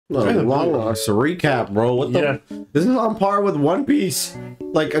It's a recap, bro. What the? This is on par with One Piece.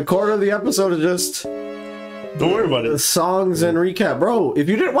 Like a quarter of the episode is just. Don't worry about it. Songs and recap, bro. If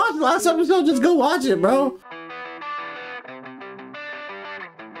you didn't watch the last episode, just go watch it, bro.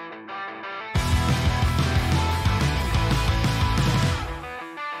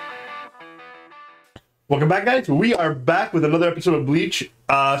 Welcome back, guys. We are back with another episode of Bleach.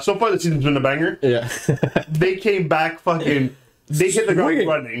 So far, the season's been a banger. Yeah. They came back fucking... They hit the ground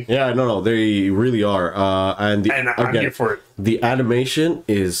running. Yeah, no, they really are. And I'm here for it. The animation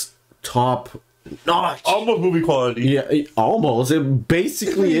is top notch. Almost movie quality. Yeah, almost. It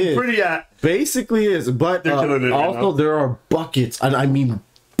basically is. Basically is. But also there are buckets, and I mean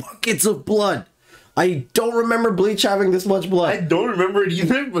buckets of blood. I don't remember Bleach having this much blood. I don't remember it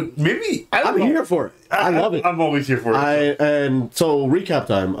either, but maybe I'm here for it. I love it. I'm always here for it. And so recap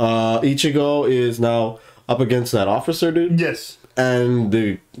time. Ichigo is now up against that officer dude. Yes. And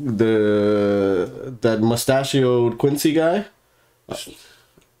that mustachioed Quincy guy.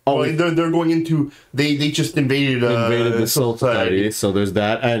 Oh, they're going into they just invaded the Soul Society. So there's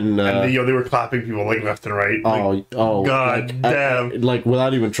that, and they were clapping people like left and right. Like, god damn! Like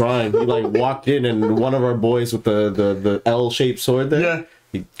without even trying, he like walked in, and one of our boys with the L-shaped sword there.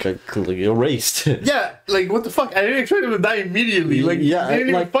 He completely erased. Yeah, like what the fuck? I didn't expect him to die immediately. Like, they didn't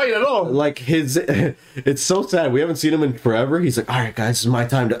even fight at all. Like it's so sad. We haven't seen him in forever. He's like, all right, guys, it's my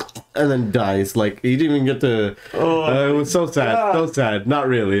time to, and then dies. Like he didn't even get to. It was so sad, so sad. Not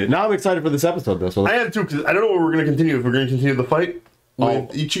really. Now I'm excited for this episode though. So I am too, because I don't know what we're gonna continue. If we're gonna continue the fight with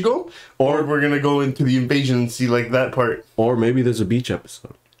Ichigo, or if we're gonna go into the invasion and see like that part, or maybe there's a beach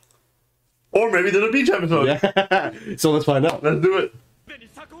episode. Yeah. So let's find out. Let's do it.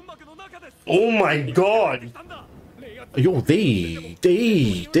 Oh my god! Yo, they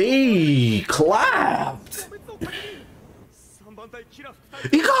clapped.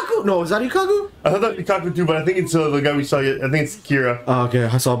 Ikaku? No, is that Ikaku? I thought that was Ikaku too, but I think it's the guy we saw yet. I think it's Kira. Okay,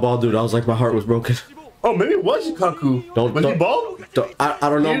 I saw a bald dude. I was like, my heart was broken. Oh, maybe it was Ikaku. Was he bald? I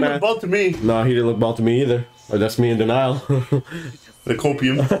don't know, man. He didn't look bald to me. No, he didn't look bald to me either. Or that's me in denial. The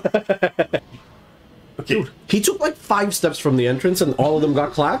copium. Okay. Dude, he took like 5 steps from the entrance and all of them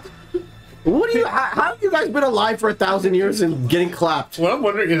got clapped? What do you? How have you guys been alive for 1,000 years and getting clapped? What I'm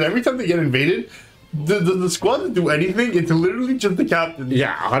wondering is every time they get invaded, the squad doesn't do anything. It's literally just the captain.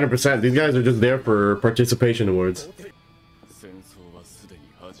 Yeah, 100%. These guys are just there for participation awards.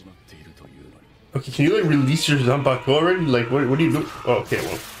 Okay, can you like release your Zanpakuto already? Like, what do you do? Oh, okay,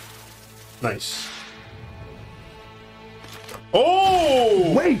 well, nice.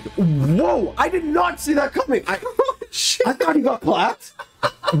 Oh! Wait! Whoa! I did not see that coming. I thought he got clapped,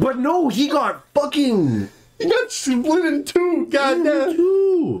 but no, he got fucking. He got split in 2. God damn!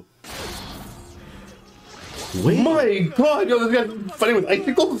 2. Wait! My God! Yo, this guy's fighting with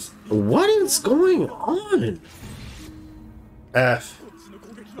icicles. What is going on? F.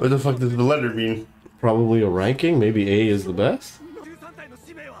 What the fuck does the letter mean? Probably a ranking. Maybe A is the best.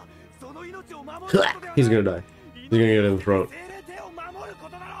 He's gonna die. He's gonna get in the throat.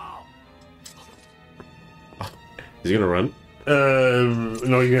 He's gonna run?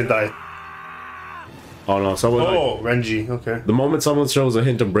 No, he's gonna die. Oh no, someone. Oh, Renji, okay. The moment someone shows a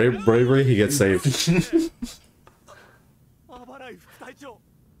hint of bravery, he gets saved.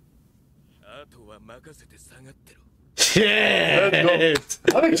 Shit!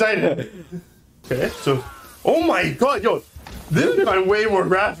 I'm excited. Okay, so. Oh my god, yo! This is way more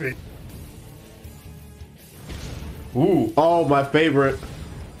graphic. Ooh. Oh, my favorite.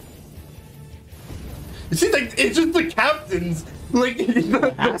 It seems like it's just the captains. Like,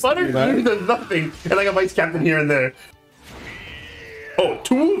 the butter team does nothing. And like a vice captain here and there. Oh,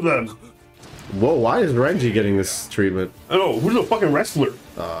 2 of them. Whoa, why is Renji getting this treatment? I don't know, who's a fucking wrestler?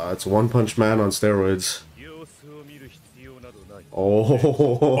 It's One Punch Man on steroids. Oh.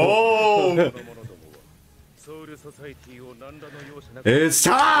 Oh. It's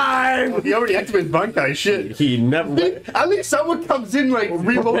time! Oh, he already activated Bankai, shit. He never... At least someone comes in, like,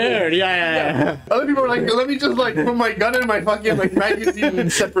 reloaded. Yeah. Other people are like, let me just, like, put my gun in my fucking, like, magazine in a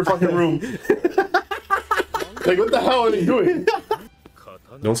separate fucking room. Like, what the hell are they doing?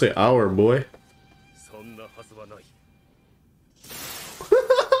 Don't say our, boy.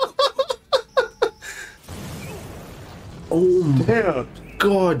 Oh my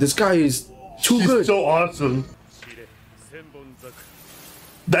god, this guy is too good. He's so awesome.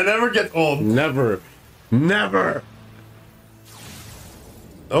 That never gets old. Never. Never.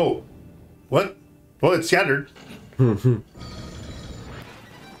 Oh. What? Well, it's scattered.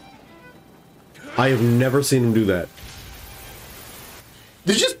 I have never seen him do that.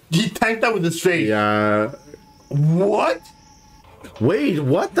 He tanked that with his face. Yeah. What? Wait,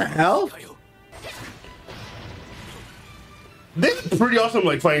 what the hell? This is pretty awesome,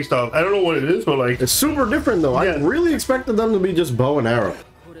 like, fighting stuff. I don't know what it is, but, like... It's super different, though. Yeah. I really expected them to be just bow and arrow.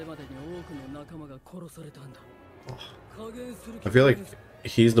 I feel like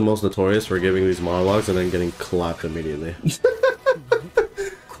he's the most notorious for giving these monologues and then getting clapped immediately.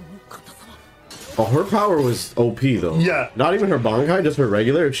 Oh, her power was OP, though. Yeah. Not even her Bankai, just her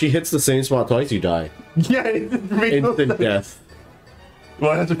regular. If she hits the same spot twice, you die. Yeah, Instant death.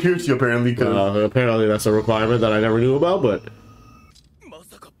 Well, it has to pierce you, apparently, because... apparently that's a requirement that I never knew about, but...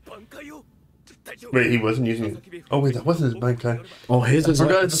 Wait, he wasn't using it. Oh, wait, that wasn't his Bankai. Oh, his is I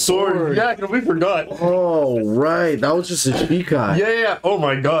forgot like his sword. Yeah, I completely forgot. Oh, right. That was just a Shikai. Yeah. Oh,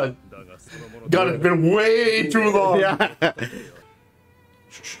 my God. God, it's been way too long. Yeah.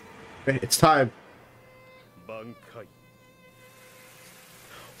 It's time.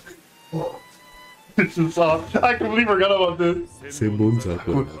 This is soft. I completely forgot about this.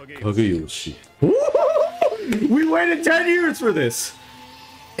 We waited 10 years for this.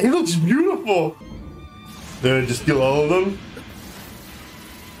 It looks beautiful. Did I just steal all of them?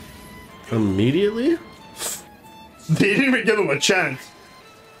 Immediately? They didn't even give them a chance.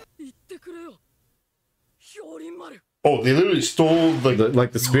 Oh, they literally stole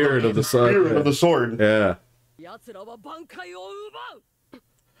like the spirit of the sword. Spirit of the sword. Yeah.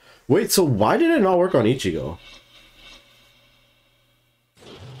 Wait, so why did it not work on Ichigo?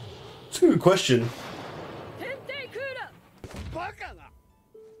 That's a good question.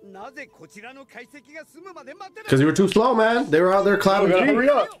 Because you were too slow, man. They were out there clapping. Hurry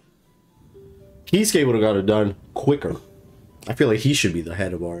up. Kisuke would have got it done quicker. I feel like he should be the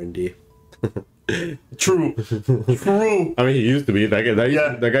head of R&D. True. True. I mean, he used to be.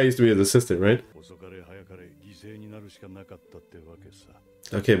 That guy used to be his assistant, right?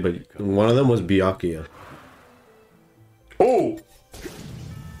 Okay, but one of them was Byakuya. Oh!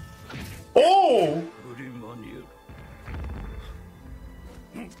 Oh!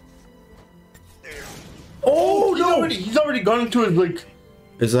 Oh, no! He's already gone into his, like...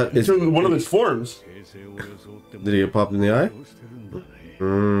 into one of his forms. Did he get popped in the eye?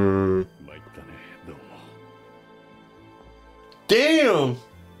 Damn!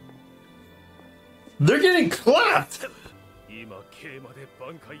 They're getting clapped!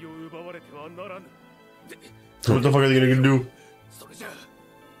 What the fuck are they gonna do?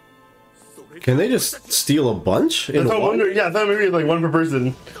 Can they just steal a bunch? That's what I wonder. Yeah, I thought maybe like one per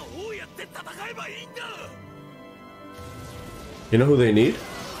person. You know who they need?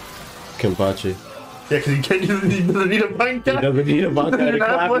 Kenpachi. Yeah, because he doesn't need a Bankai. He doesn't need a Bankai to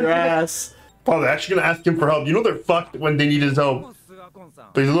clap your ass. Oh, they're actually gonna ask him for help. You know they're fucked when they need his help.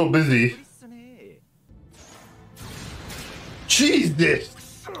 But he's a little busy. Jesus!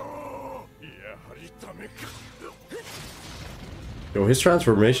 Yo, his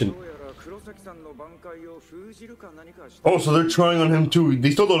transformation. Oh, so they're trying on him too.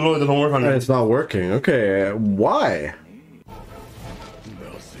 They still don't know it doesn't work on him. It's not working. Okay, why?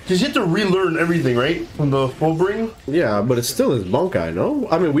 Because you have to relearn everything, right? From the full bring? Yeah, but it's still his Bankai, no?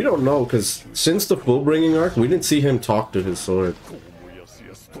 I mean, we don't know, because since the full bringing arc, we didn't see him talk to his sword.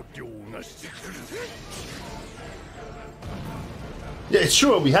 Yeah, it's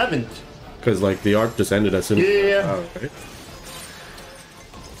true, we haven't. Because, like, the arc just ended as soon as... Yeah. Right?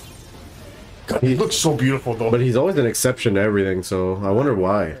 God, he looks so beautiful, though. But he's always an exception to everything, so I wonder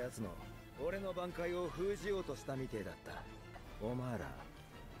why.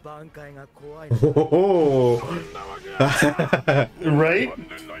 Right?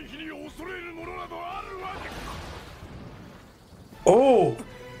 Oh!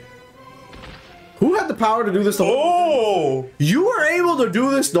 Who had the power to do this the whole time? You were able to do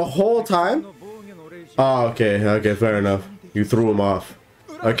this the whole time? Oh, okay, okay, fair enough. You threw him off.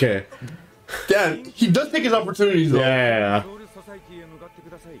 Okay. Damn, he does take his opportunities, though. Yeah.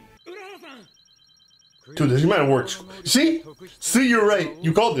 Dude, this man works. See? See, you're right.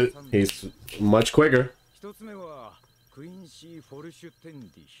 You called it. He's much quicker. That's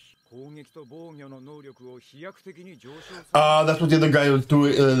what the other guy was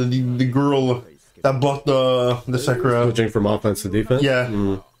doing. The girl that bought the Sakura. Switching from offense to defense? Yeah.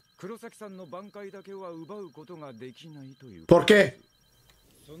 ¿Por qué?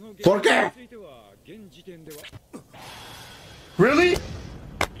 ¿Por qué? Really?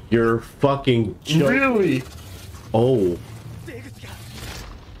 You're fucking joking. Really? Oh.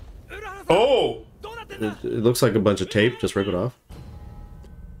 Oh! It looks like a bunch of tape. Just rip it off.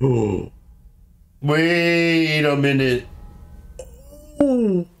 Oh. Wait a minute.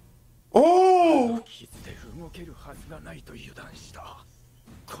 Oh! Oh!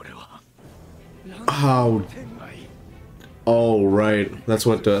 How Oh right, that's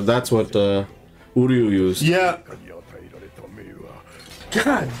what Uryu used. Yeah.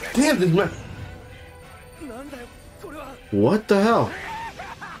 God damn this man. What the hell?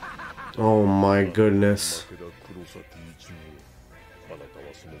 Oh my goodness.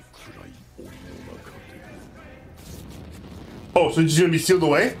 Oh, so she's gonna be sealed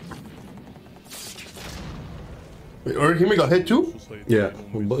away? Wait, or Hime got hit too? Yeah.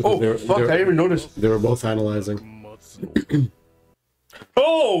 Oh, fuck, I didn't even notice. They were both analyzing.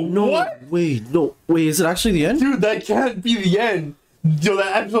 Oh, No, what? wait, is it actually the end? Dude, that can't be the end. Yo,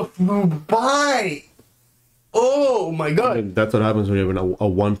 that episode flew by. Oh my god. And that's what happens when you have a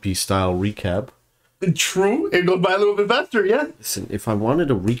One Piece style recap. True, it goes by a little bit faster, yeah. Listen, if I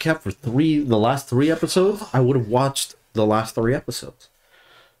wanted a recap for the last 3 episodes, I would have watched the last 3 episodes.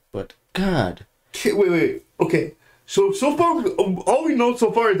 But God. Okay, wait. Okay, so far, all we know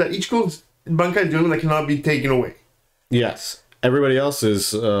so far is that Ichigo's Bankai is the only one that cannot be taken away. Yes. Everybody else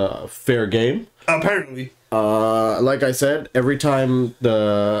is fair game. Apparently. Like I said, every time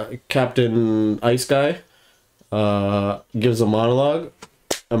the Captain Ice Guy gives a monologue,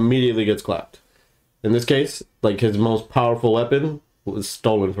 immediately gets clapped. In this case, like his most powerful weapon was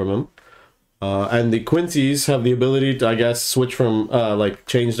stolen from him. And the Quincy's have the ability to, I guess, switch from, like,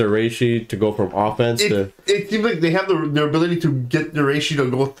 change their reishi to go from offense to... It seems like they have their ability to get their reishi to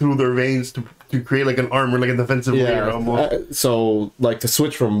go through their veins to create, like, an armor, like a defensive layer, almost. So, like, to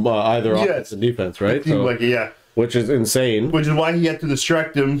switch from either offense to defense, right? It seems So, like it, yeah. which is insane. Which is why he had to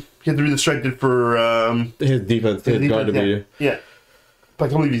distract him. He had to be distracted for, His defense, his guard to be... Yeah. But I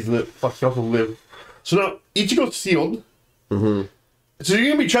can't believe he's lived. Fuck, he also lived. So now, Ichigo's sealed. Mm-hmm. So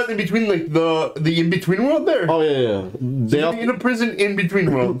you're gonna be trapped in between, like, the in-between world there? Oh, yeah. They in a prison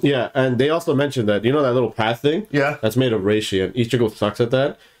in-between world. Yeah, and they also mentioned that, you know that little path thing? Yeah. That's made of reishi, and Ichigo sucks at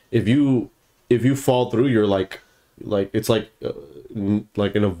that. If you fall through, you're like it's like in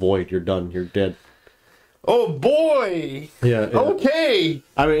a void. You're done. You're dead. Oh, boy! Yeah. Okay!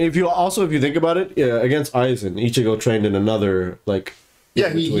 I mean, if you think about it, against Aizen, Ichigo trained in another, like... Yeah,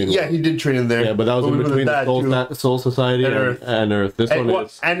 he did train in there. Yeah, but that was in between the Soul Society and Earth. This one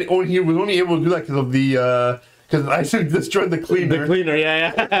is... And he was only able to do that because of the... Because Aizen destroyed the cleaner. The cleaner,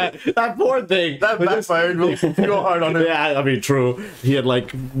 yeah. That poor thing. That backfired real hard on him. Yeah, I mean, true. He had,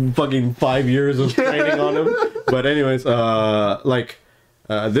 like, fucking 5 years of training on him. But anyways,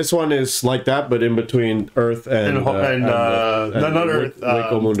 this one is like that, but in between Earth and not Earth.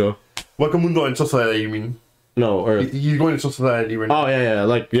 Wakamundo. Wakamundo and Society, you mean? No, Earth. He's going to Society right now. Oh,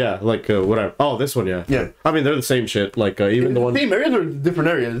 yeah, whatever. Oh, this one, yeah. Yeah. I mean, they're the same shit. Like, even the one... Same areas or different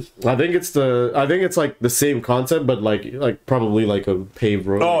areas? I think it's like the same concept, but like probably like a paved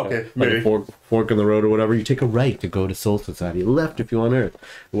road. Oh, okay. Like a fork in the road or whatever. You take a right to go to Soul Society, left if you want Earth.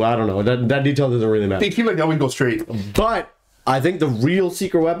 Well, I don't know. That detail doesn't really matter. They seem like that would go straight. But I think the real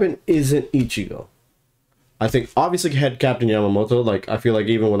secret weapon isn't Ichigo. I think obviously head Captain Yamamoto. Like, I feel like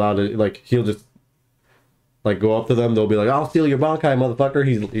even without it, like, he'll just like go up to them. They'll be like, "I'll steal your Bankai, motherfucker."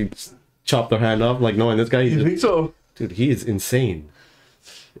 He's chopped their hand off. Like, knowing this guy, You think so? Dude, he is insane.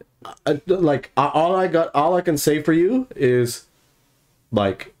 All I can say for you is,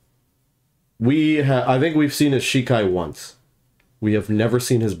 like, I think we've seen his Shikai once. We have never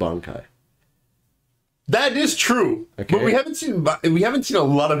seen his Bankai. That is true. Okay. But we haven't seen a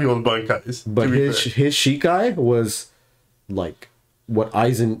lot of people's Bankais. But his Shikai was like what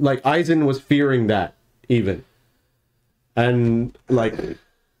Aizen was fearing that even. And like, I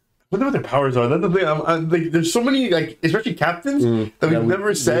wonder what their powers are. That's the thing. I'm like, there's so many, like, especially captains that we've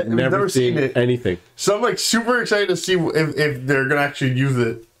never seen it. Anything. So I'm like super excited to see if they're gonna actually use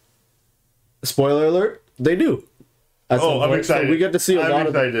it. Spoiler alert: they do. I'm excited. So we get to see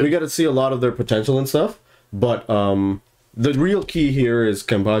a lot of their potential and stuff. But the real key here is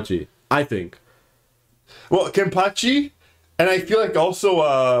Kenpachi, I think. Well, Kenpachi, and I feel like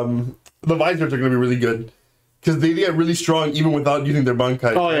also the visors are gonna be really good. Because they get really strong even without using their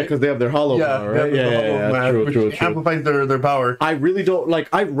Bankai. Oh, yeah, because they have their hollow power, right? Yeah, true. Amplifies their power. I really don't, like,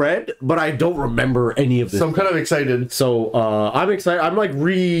 I read, but I don't remember any of this. So I'm kind of excited. So, I'm excited. I'm, like,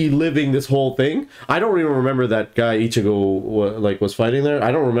 reliving this whole thing. I don't even remember that guy Ichigo, was fighting there.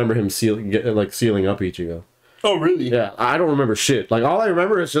 I don't remember him sealing up Ichigo. Oh, really? Yeah, I don't remember shit. Like, all I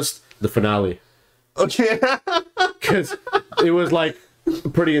remember is just the finale. Okay. Because it was, like,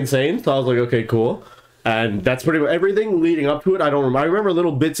 pretty insane. So I was like, okay, cool. And that's pretty much everything leading up to it. I don't remember. I remember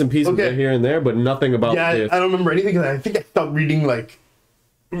little bits and pieces here and there, but nothing about this. I don't remember anything. I think I stopped reading, like...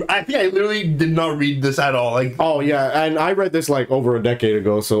 I think I literally did not read this at all. Like, oh, yeah, and I read this, like, over a decade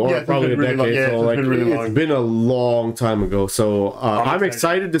ago, so... Or probably a decade, so, like, it's been a long time ago. So, I'm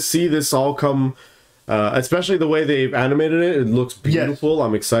excited to see this all come Especially the way they've animated it. It looks beautiful. Yes.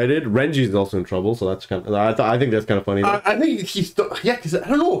 I'm excited. Renji's also in trouble, so that's kind of... I think that's kind of funny. I think he's still... Yeah, because I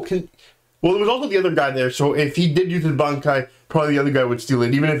don't know. Well, there was also the other guy there, so if he did use his Bankai, probably the other guy would steal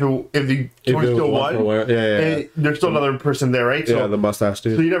it, even if the choice still won. Yeah. There's still another person there, right? So, yeah, the mustache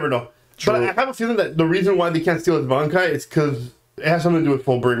dude. So you never know. True. But I have a feeling that the reason why they can't steal his Bankai is because it has something to do with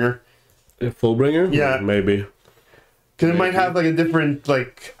Fullbringer. Fullbringer? Yeah. Maybe. Because it might have like a different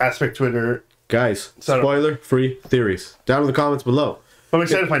like aspect to it, or... Guys, spoiler-free theories. Down in the comments below. I'm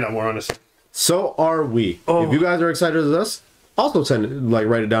excited to find out more, honestly. So are we. Oh. If you guys are excited as us, also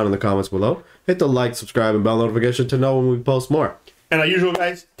write it down in the comments below. Hit the like, subscribe, and bell notification to know when we post more. And as usual,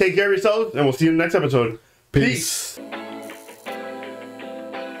 guys, take care of yourselves, and we'll see you in the next episode. Peace.